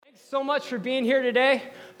so much for being here today.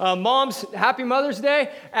 Moms, happy Mother's Day.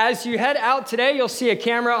 As you head out today, you'll see a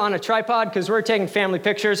camera on a tripod because we're taking family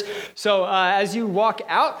pictures. So as you walk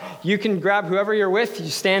out, you can grab whoever you're with. You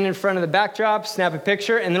stand in front of the backdrop, snap a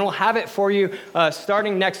picture, and then we'll have it for you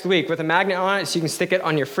starting next week with a magnet on it so you can stick it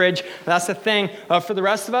on your fridge. That's the thing for the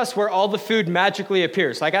rest of us where all the food magically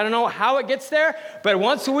appears. Like, I don't know how it gets there, but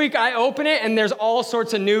once a week I open it and there's all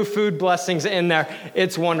sorts of new food blessings in there.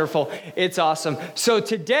 It's wonderful. It's awesome. So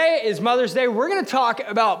today is Mother's Day. We're going to talk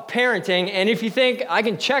about parenting, and if you think I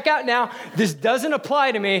can check out now, this doesn't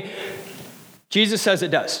apply to me, Jesus says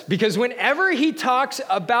it does. Because whenever he talks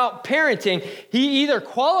about parenting, he either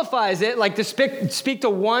qualifies it, like to speak to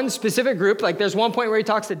one specific group, like there's one point where he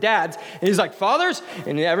talks to dads, and he's like, fathers,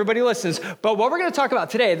 and everybody listens. But what we're going to talk about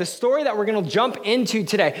today, the story that we're going to jump into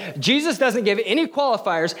today, Jesus doesn't give any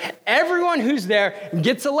qualifiers. Everyone who's there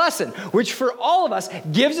gets a lesson, which for all of us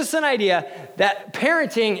gives us an idea that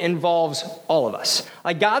parenting involves all of us.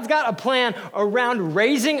 Like, God's got a plan around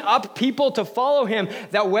raising up people to follow him,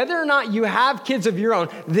 that whether or not you have kids of your own,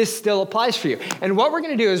 this still applies for you. And what we're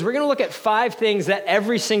going to do is we're going to look at 5 things that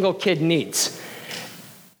every single kid needs.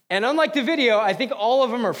 And unlike the video, I think all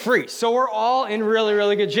of them are free. So we're all in really,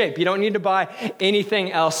 really good shape. You don't need to buy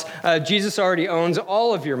anything else. Jesus already owns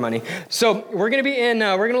all of your money. So we're going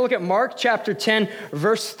to look at Mark chapter 10,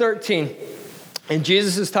 verse 13. And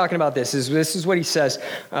Jesus is talking about this. This is what he says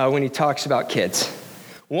when he talks about kids.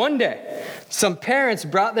 One day, some parents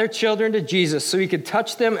brought their children to Jesus so he could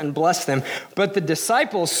touch them and bless them, but the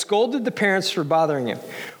disciples scolded the parents for bothering him.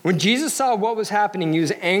 When Jesus saw what was happening, he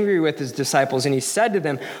was angry with his disciples, and he said to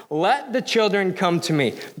them, "Let the children come to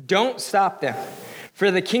me. Don't stop them.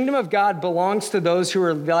 For the kingdom of God belongs to those who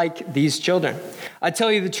are like these children. I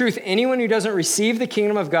tell you the truth, anyone who doesn't receive the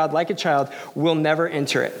kingdom of God like a child will never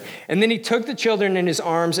enter it." And then he took the children in his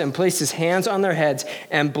arms and placed his hands on their heads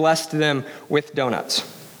and blessed them with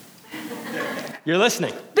donuts. You're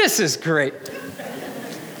listening. This is great.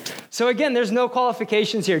 So again, there's no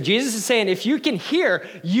qualifications here. Jesus is saying, if you can hear,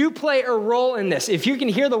 you play a role in this. If you can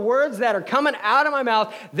hear the words that are coming out of my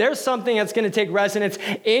mouth, there's something that's going to take resonance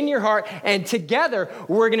in your heart. And together,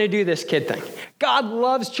 we're going to do this kid thing. God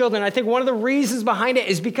loves children. I think one of the reasons behind it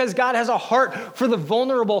is because God has a heart for the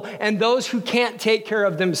vulnerable and those who can't take care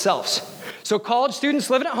of themselves. So college students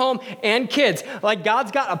living at home and kids, like,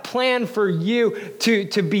 God's got a plan for you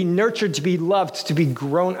to be nurtured, to be loved, to be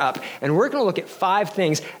grown up. And we're going to look at 5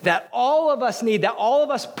 things that all of us need, that all of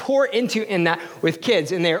us pour into in that with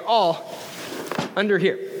kids. And they're all under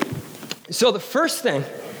here. So the first thing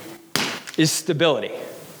is stability.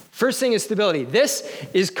 First thing is stability. This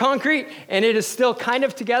is concrete, and it is still kind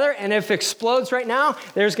of together, and if it explodes right now,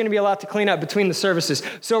 there's going to be a lot to clean up between the surfaces.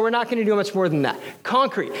 So we're not going to do much more than that.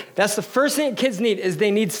 Concrete. That's the first thing kids need, is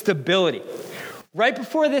they need stability. Right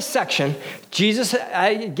before this section, Jesus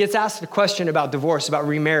gets asked a question about divorce, about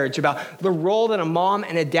remarriage, about the role that a mom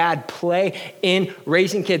and a dad play in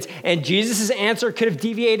raising kids. And Jesus' answer could have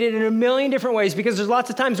deviated in a million different ways, because there's lots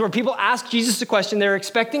of times where people ask Jesus a question, they're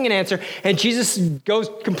expecting an answer, and Jesus goes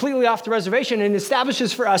completely off the reservation and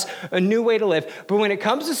establishes for us a new way to live. But when it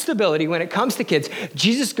comes to stability, when it comes to kids,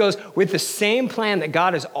 Jesus goes with the same plan that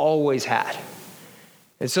God has always had.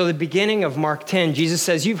 And so the beginning of Mark 10, Jesus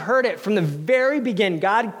says, you've heard it from the very beginning.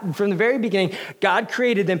 God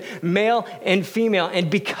created them male and female. And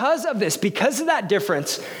because of that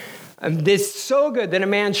difference, it's so good that a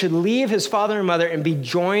man should leave his father and mother and be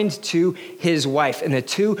joined to his wife, and the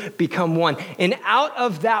two become one. And out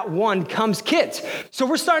of that one comes kids. So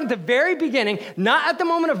we're starting at the very beginning, not at the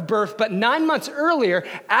moment of birth, but 9 months earlier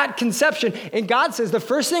at conception. And God says the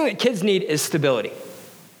first thing that kids need is stability.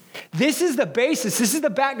 This is the basis, this is the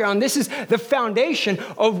background, this is the foundation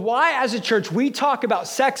of why, as a church, we talk about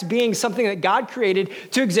sex being something that God created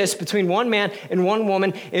to exist between one man and one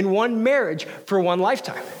woman in one marriage for one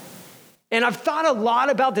lifetime. And I've thought a lot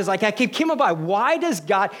about this. Like, I came up by, why does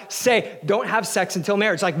God say don't have sex until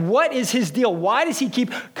marriage? Like, what is his deal? Why does he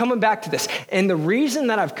keep coming back to this? And the reason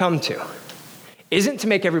that I've come to isn't to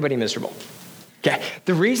make everybody miserable. Okay,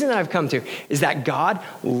 the reason that I've come to is that God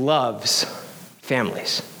loves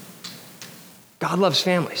families. God loves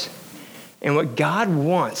families. And what God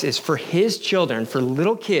wants is for his children, for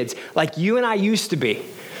little kids like you and I used to be,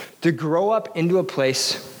 to grow up into a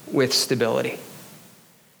place with stability.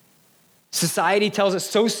 Society tells us,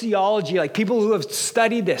 sociology, like people who have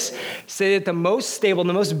studied this, say that the most stable,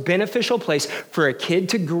 the most beneficial place for a kid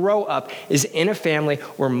to grow up is in a family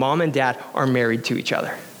where mom and dad are married to each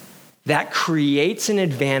other. That creates an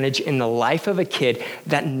advantage in the life of a kid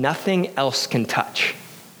that nothing else can touch.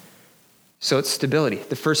 So it's stability.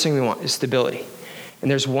 The first thing we want is stability. And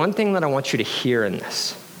there's one thing that I want you to hear in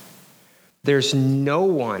this. There's no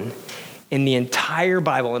one in the entire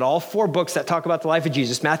Bible, in all 4 books that talk about the life of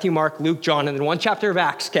Jesus, Matthew, Mark, Luke, John, and then 1 chapter of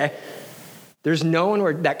Acts, okay? There's no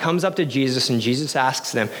one that comes up to Jesus and Jesus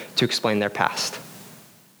asks them to explain their past.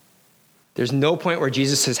 There's no point where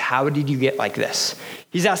Jesus says, how did you get like this?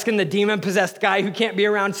 He's asking the demon-possessed guy who can't be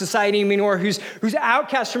around society anymore, who's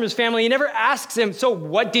outcast from his family. He never asks him, so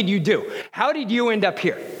what did you do? How did you end up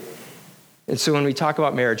here? And so when we talk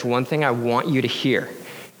about marriage, one thing I want you to hear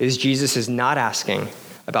is Jesus is not asking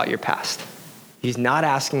about your past. He's not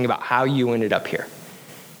asking about how you ended up here.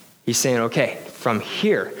 He's saying, okay, from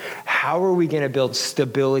here, how are we going to build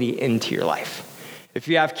stability into your life? If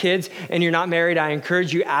you have kids and you're not married, I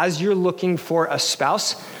encourage you, as you're looking for a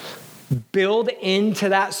spouse, build into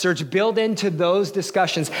that search, build into those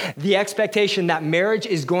discussions the expectation that marriage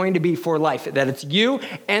is going to be for life, that it's you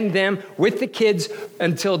and them with the kids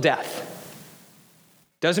until death.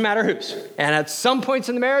 Doesn't matter whose. And at some points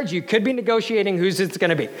in the marriage, you could be negotiating whose it's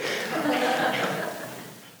going to be.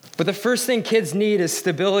 But the first thing kids need is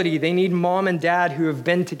stability. They need mom and dad who have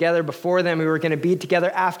been together before them, who are going to be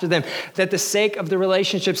together after them, that the sake of the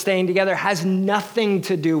relationship staying together has nothing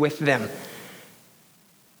to do with them.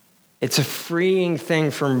 It's a freeing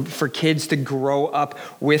thing for kids to grow up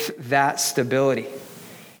with that stability.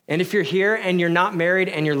 And if you're here and you're not married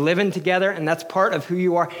and you're living together and that's part of who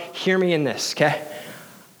you are, hear me in this, okay?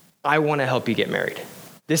 I want to help you get married.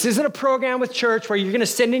 This isn't a program with church where you're going to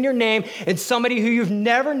send in your name and somebody who you've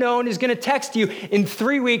never known is going to text you in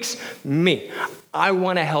 3 weeks, me. I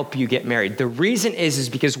want to help you get married. The reason is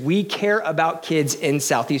because we care about kids in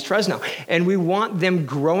Southeast Fresno, and we want them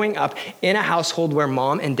growing up in a household where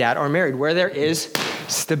mom and dad are married, where there is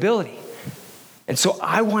stability. And so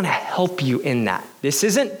I want to help you in that. This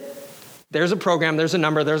isn't, there's a program, there's a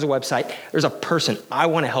number, there's a website, there's a person. I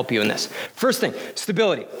want to help you in this. First thing,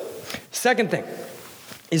 stability. Second thing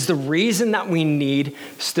is the reason that we need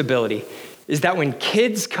stability is that when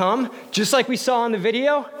kids come, just like we saw in the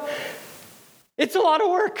video, it's a lot of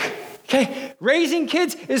work, okay? Raising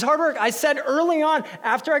kids is hard work. I said early on,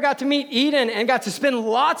 after I got to meet Eden and got to spend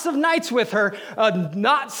lots of nights with her,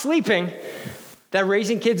 not sleeping, that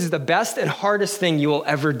raising kids is the best and hardest thing you will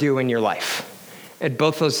ever do in your life. And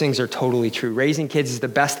both those things are totally true. Raising kids is the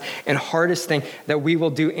best and hardest thing that we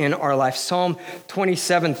will do in our life. Psalm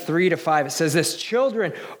 27, 3-5, it says this: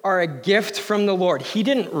 children are a gift from the Lord. He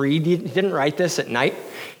didn't write this at night.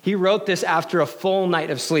 He wrote this after a full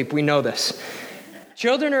night of sleep. We know this.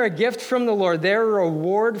 Children are a gift from the Lord. They're a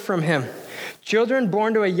reward from him. Children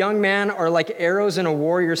born to a young man are like arrows in a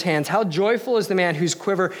warrior's hands. How joyful is the man whose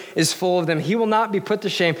quiver is full of them. He will not be put to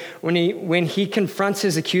shame when he confronts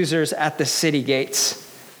his accusers at the city gates.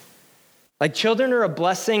 Like children are a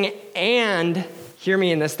blessing and, hear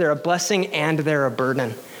me in this, they're a blessing and they're a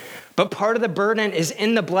burden. But part of the burden is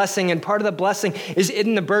in the blessing, and part of the blessing is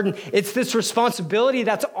in the burden. It's this responsibility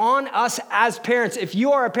that's on us as parents. If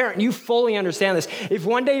you are a parent, you fully understand this. If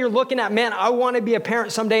one day you're looking at, man, I want to be a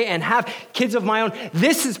parent someday and have kids of my own,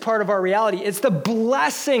 this is part of our reality. It's the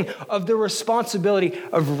blessing of the responsibility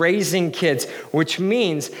of raising kids, which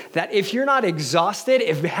means that if you're not exhausted,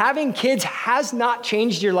 if having kids has not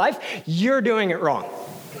changed your life, you're doing it wrong.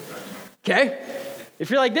 Okay? If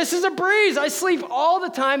you're like, this is a breeze, I sleep all the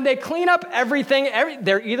time, they clean up everything,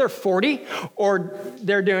 they're either 40 or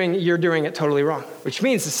you're doing it totally wrong. Which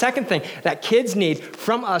means the second thing that kids need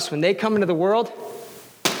from us when they come into the world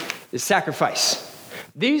is sacrifice.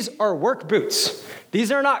 These are work boots.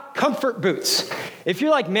 These are not comfort boots. If you're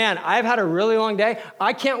like, man, I've had a really long day,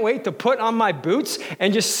 I can't wait to put on my boots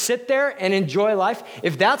and just sit there and enjoy life.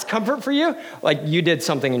 If that's comfort for you, like you did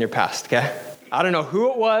something in your past, okay? I don't know who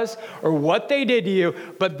it was or what they did to you,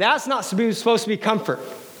 but that's not supposed to be comfort.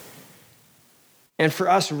 And for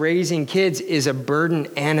us, raising kids is a burden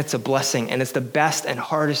and it's a blessing, and it's the best and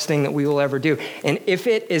hardest thing that we will ever do. And if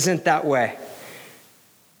it isn't that way,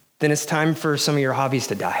 then it's time for some of your hobbies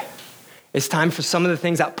to die. It's time for some of the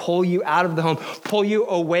things that pull you out of the home, pull you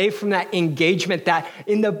away from that engagement that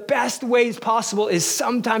in the best ways possible is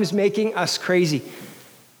sometimes making us crazy.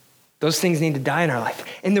 Those things need to die in our life.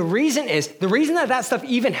 And the reason that stuff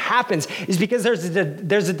even happens is because there's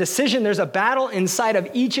a decision, there's a battle inside of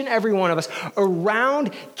each and every one of us around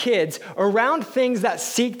kids, around things that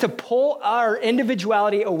seek to pull our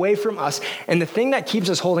individuality away from us. And the thing that keeps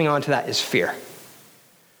us holding on to that is fear.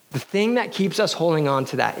 The thing that keeps us holding on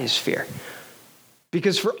to that is fear.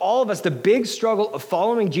 Because for all of us, the big struggle of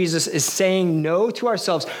following Jesus is saying no to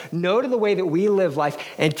ourselves, no to the way that we live life,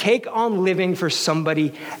 and take on living for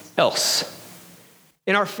somebody else.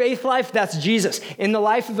 In our faith life, that's Jesus. In the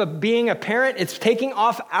life of being a parent, it's taking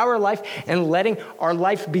off our life and letting our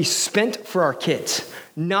life be spent for our kids.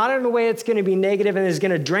 Not in a way that's going to be negative and is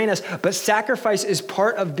going to drain us, but sacrifice is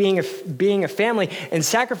part of being a family, and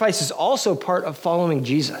sacrifice is also part of following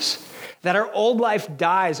Jesus. That our old life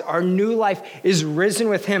dies, our new life is risen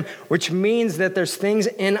with him, which means that there's things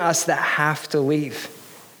in us that have to leave.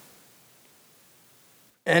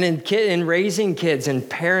 And in raising kids and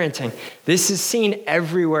parenting, this is seen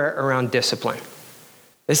everywhere around discipline.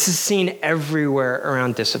 This is seen everywhere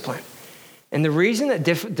around discipline. And the reason that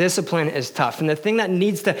discipline is tough, and the thing that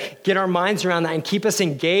needs to get our minds around that and keep us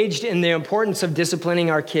engaged in the importance of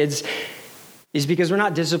disciplining our kids, is because we're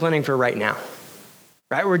not disciplining for right now,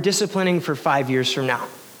 right? We're disciplining for 5 years from now.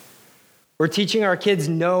 We're teaching our kids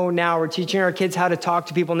no now. We're teaching our kids how to talk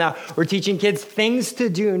to people now. We're teaching kids things to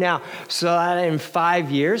do now, so that in 5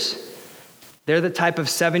 years, they're the type of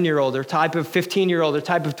 7-year-old or type of 15-year-old or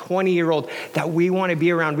type of 20-year-old that we want to be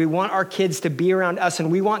around. We want our kids to be around us,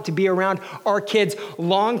 and we want to be around our kids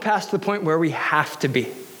long past the point where we have to be.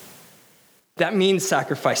 That means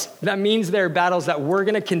sacrifice. That means there are battles that we're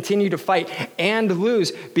going to continue to fight and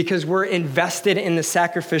lose because we're invested in the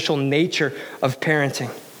sacrificial nature of parenting.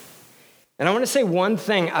 And I want to say one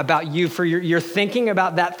thing about you, for you're thinking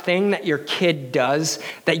about that thing that your kid does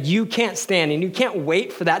that you can't stand, and you can't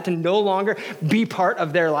wait for that to no longer be part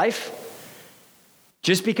of their life.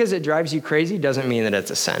 Just because it drives you crazy doesn't mean that it's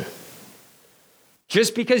a sin.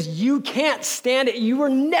 Just because you can't stand it, you were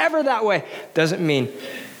never that way, doesn't mean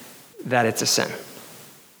that it's a sin.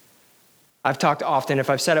 I've talked often, if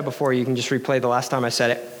I've said it before, you can just replay the last time I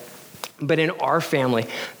said it. But in our family,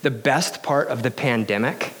 the best part of the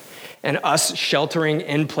pandemic and us sheltering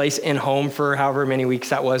in place in home for however many weeks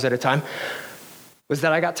that was at a time, was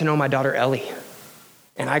that I got to know my daughter Ellie.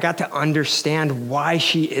 And I got to understand why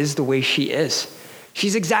she is the way she is.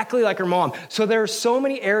 She's exactly like her mom. So there are so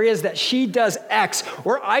many areas that she does X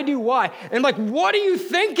or I do Y. And I'm like, what are you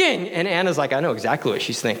thinking? And Anna's like, I know exactly what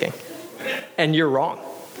she's thinking. And you're wrong.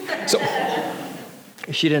 So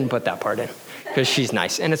she didn't put that part in because she's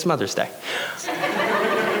nice. And it's Mother's Day.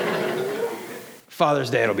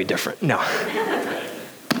 Father's Day, it'll be different. No.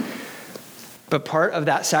 But part of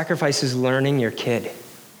that sacrifice is learning your kid.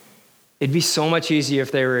 It'd be so much easier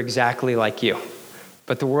if they were exactly like you.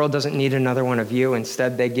 But the world doesn't need another one of you.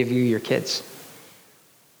 Instead, they give you your kids.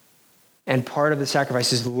 And part of the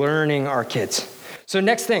sacrifice is learning our kids. So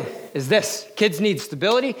next thing is this. Kids need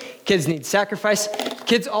stability. Kids need sacrifice.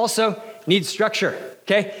 Kids also need structure.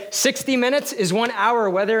 Okay, 60 minutes is 1 hour,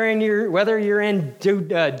 whether you're in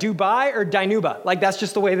Dubai or Dinuba. Like, that's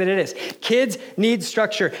just the way that it is. Kids need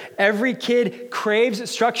structure. Every kid craves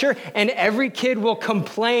structure, and every kid will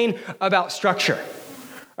complain about structure.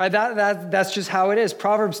 Right, that's just how it is.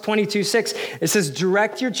 Proverbs 22:6, it says,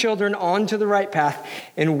 direct your children onto the right path,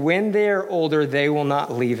 and when they are older, they will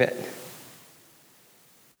not leave it.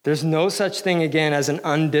 There's no such thing again as an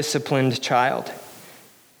undisciplined child.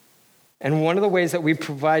 And one of the ways that we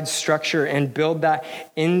provide structure and build that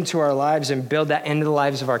into our lives and build that into the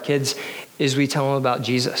lives of our kids is we tell them about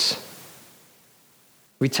Jesus.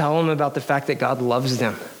 We tell them about the fact that God loves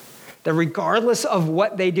them. That regardless of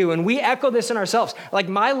what they do, and we echo this in ourselves. Like,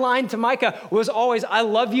 my line to Micah was always, I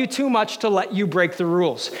love you too much to let you break the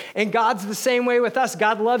rules. And God's the same way with us.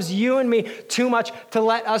 God loves you and me too much to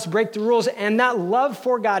let us break the rules. And that love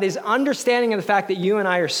for God is understanding of the fact that you and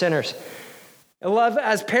I are sinners. Love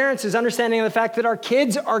as parents is understanding of the fact that our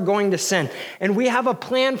kids are going to sin. And we have a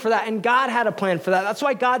plan for that. And God had a plan for that. That's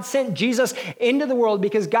why God sent Jesus into the world,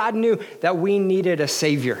 because God knew that we needed a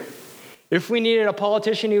savior. If we needed a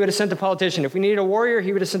politician, he would have sent a politician. If we needed a warrior,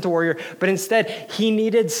 he would have sent a warrior. But instead, he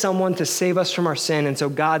needed someone to save us from our sin. And so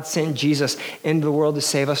God sent Jesus into the world to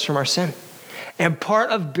save us from our sin. And part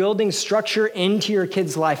of building structure into your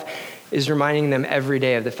kid's life is reminding them every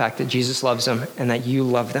day of the fact that Jesus loves them and that you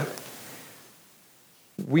love them.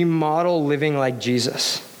 We model living like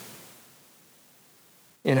Jesus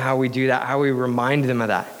in how we do that, how we remind them of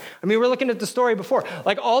that. I mean, we're looking at the story before.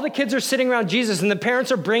 Like, all the kids are sitting around Jesus, and the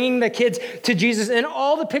parents are bringing the kids to Jesus. And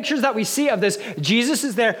all the pictures that we see of this, Jesus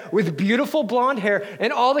is there with beautiful blonde hair,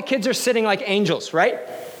 and all the kids are sitting like angels, right?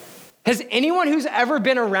 Has anyone who's ever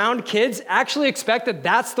been around kids actually expect that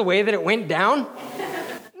that's the way that it went down?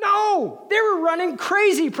 No, they were running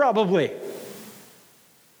crazy probably.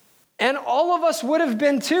 And all of us would have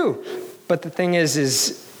been too. But the thing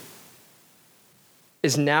is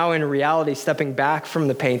now in reality, stepping back from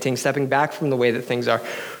the painting, stepping back from the way that things are,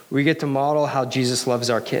 we get to model how Jesus loves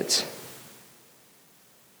our kids.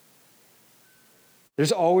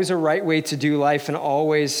 There's always a right way to do life, and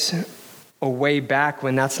always a way back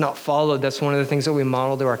when that's not followed, that's one of the things that we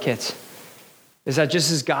model to our kids. Is that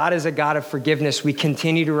just as God is a God of forgiveness, we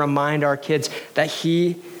continue to remind our kids that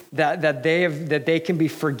they can be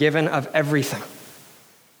forgiven of everything.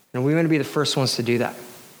 And we want to be the first ones to do that.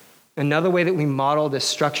 Another way that we model this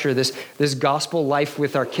structure, this gospel life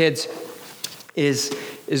with our kids is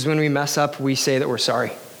when we mess up, we say that we're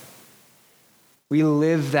sorry. We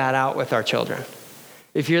live that out with our children.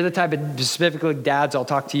 If you're the type of, specifically dads, I'll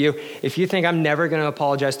talk to you. If you think I'm never going to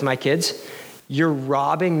apologize to my kids, you're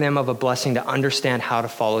robbing them of a blessing to understand how to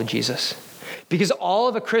follow Jesus. Because all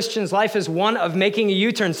of a Christian's life is one of making a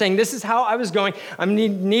U-turn, saying, this is how I was going. I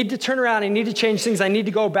need to turn around. I need to change things. I need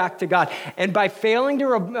to go back to God. And by failing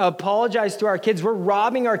to apologize to our kids, we're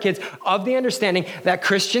robbing our kids of the understanding that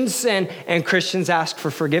Christians sin and Christians ask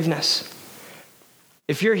for forgiveness.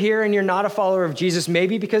 If you're here and you're not a follower of Jesus,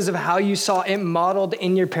 maybe because of how you saw it modeled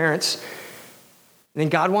in your parents, then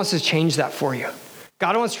God wants to change that for you.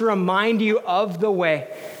 God wants to remind you of the way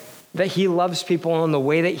that he loves people and the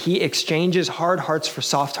way that he exchanges hard hearts for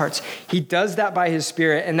soft hearts. He does that by his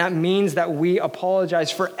Spirit, and that means that we apologize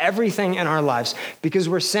for everything in our lives because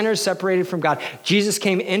we're sinners separated from God. Jesus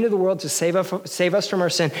came into the world to save us from our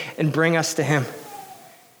sin and bring us to him.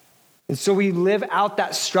 And so we live out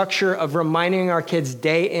that structure of reminding our kids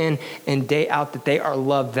day in and day out that they are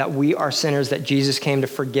loved, that we are sinners, that Jesus came to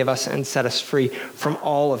forgive us and set us free from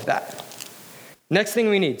all of that. Next thing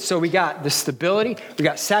we need. So we got the stability, we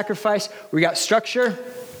got sacrifice, we got structure.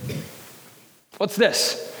 What's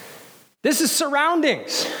this? This is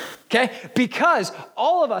surroundings, okay? Because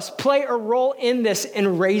all of us play a role in this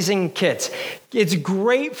in raising kids. It's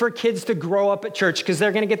great for kids to grow up at church because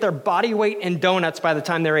they're going to get their body weight in donuts by the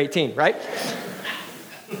time they're 18, right?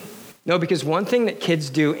 No, because one thing that kids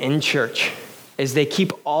do in church is they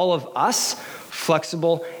keep all of us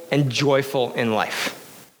flexible and joyful in life.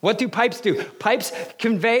 What do pipes do? Pipes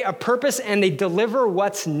convey a purpose and they deliver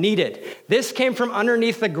what's needed. This came from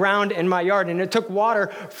underneath the ground in my yard, and it took water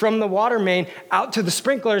from the water main out to the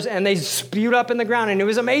sprinklers, and they spewed up in the ground, and it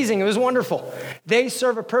was amazing. It was wonderful. They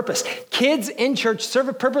serve a purpose. Kids in church serve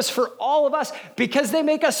a purpose for all of us because they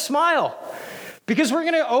make us smile. Because we're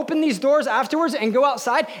going to open these doors afterwards and go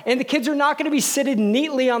outside, and the kids are not going to be seated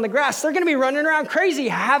neatly on the grass. They're going to be running around crazy,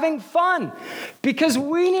 having fun, because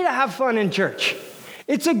we need to have fun in church.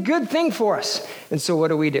 It's a good thing for us. And so what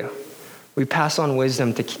do? We pass on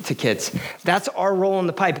wisdom to kids. That's our role in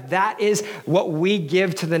the pipe. That is what we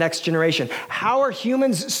give to the next generation. How are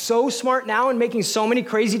humans so smart now and making so many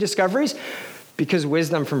crazy discoveries? Because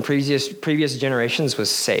wisdom from previous generations was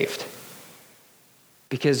saved.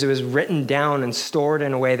 Because it was written down and stored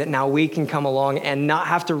in a way that now we can come along and not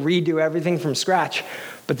have to redo everything from scratch,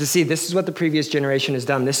 but to see this is what the previous generation has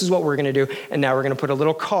done. This is what we're going to do. And now we're going to put a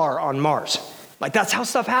little car on Mars. Like that's how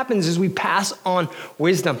stuff happens, is we pass on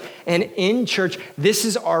wisdom. And in church, this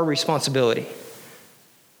is our responsibility.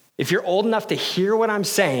 If you're old enough to hear what I'm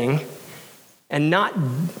saying and not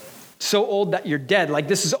so old that you're dead, like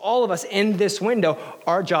this is all of us in this window,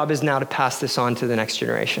 our job is now to pass this on to the next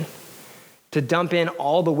generation. To dump in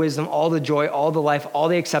all the wisdom, all the joy, all the life, all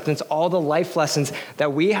the acceptance, all the life lessons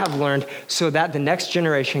that we have learned so that the next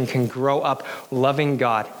generation can grow up loving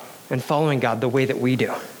God and following God the way that we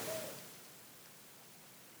do.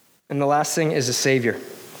 And the last thing is a Savior.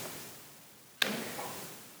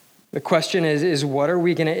 The question is what are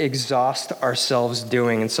we going to exhaust ourselves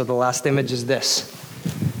doing? And so the last image is this.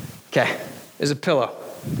 Okay, is a pillow.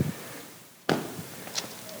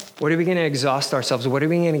 What are we going to exhaust ourselves? What are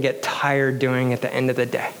we going to get tired doing at the end of the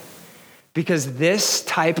day? Because this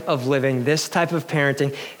type of living, this type of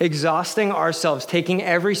parenting, exhausting ourselves, taking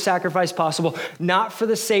every sacrifice possible, not for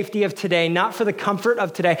the safety of today, not for the comfort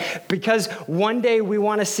of today, because one day we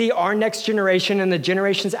want to see our next generation and the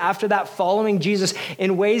generations after that following Jesus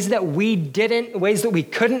in ways that we didn't, ways that we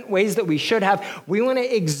couldn't, ways that we should have. We want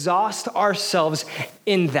to exhaust ourselves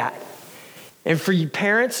in that. And for you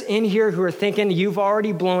parents in here who are thinking you've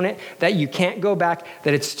already blown it, that you can't go back,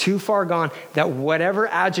 that it's too far gone, that whatever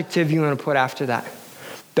adjective you want to put after that,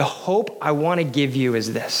 the hope I want to give you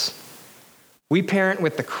is this. We parent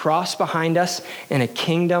with the cross behind us and a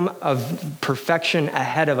kingdom of perfection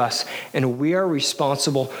ahead of us, and we are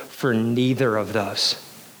responsible for neither of those.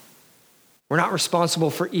 We're not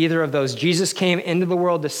responsible for either of those. Jesus came into the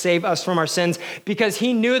world to save us from our sins because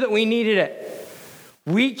he knew that we needed it.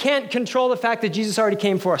 We can't control the fact that Jesus already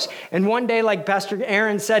came for us. And one day, like Pastor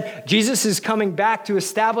Aaron said, Jesus is coming back to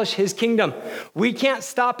establish his kingdom. We can't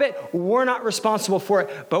stop it. We're not responsible for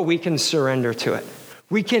it, but we can surrender to it.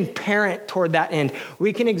 We can parent toward that end.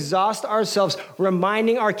 We can exhaust ourselves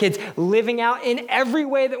reminding our kids, living out in every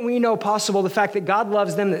way that we know possible, the fact that God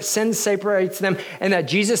loves them, that sin separates them, and that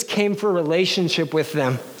Jesus came for a relationship with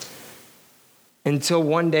them. Until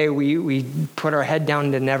one day we put our head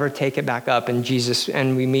down to never take it back up and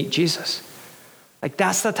we meet Jesus. Like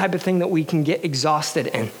that's the type of thing that we can get exhausted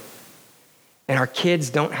in. And our kids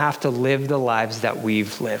don't have to live the lives that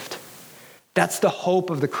we've lived. That's the hope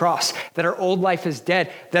of the cross, that our old life is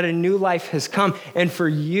dead, that a new life has come. And for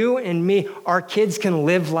you and me, our kids can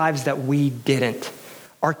live lives that we didn't.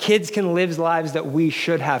 Our kids can live lives that we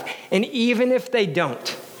should have. And even if they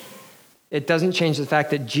don't, it doesn't change the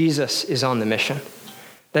fact that Jesus is on the mission,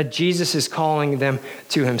 that Jesus is calling them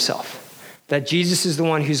to himself, that Jesus is the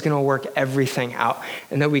one who's going to work everything out,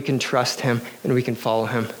 and that we can trust him and we can follow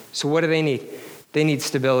him. So what do they need? They need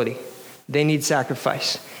stability. They need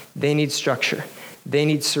sacrifice. They need structure. They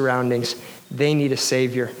need surroundings. They need a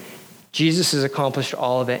savior. Jesus has accomplished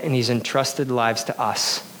all of it, and he's entrusted lives to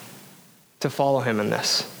us to follow him in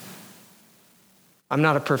this. I'm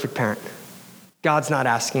not a perfect parent. God's not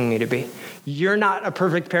asking me to be. You're not a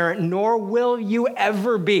perfect parent, nor will you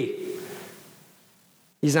ever be.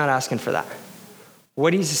 He's not asking for that.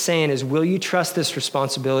 What he's saying is, will you trust this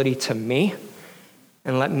responsibility to me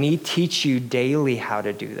and let me teach you daily how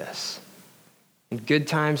to do this? In good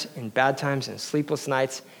times, in bad times, in sleepless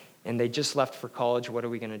nights, and they just left for college, what are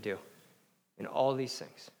we going to do? In all these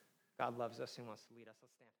things, God loves us and wants to lead us.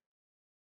 Let's stand.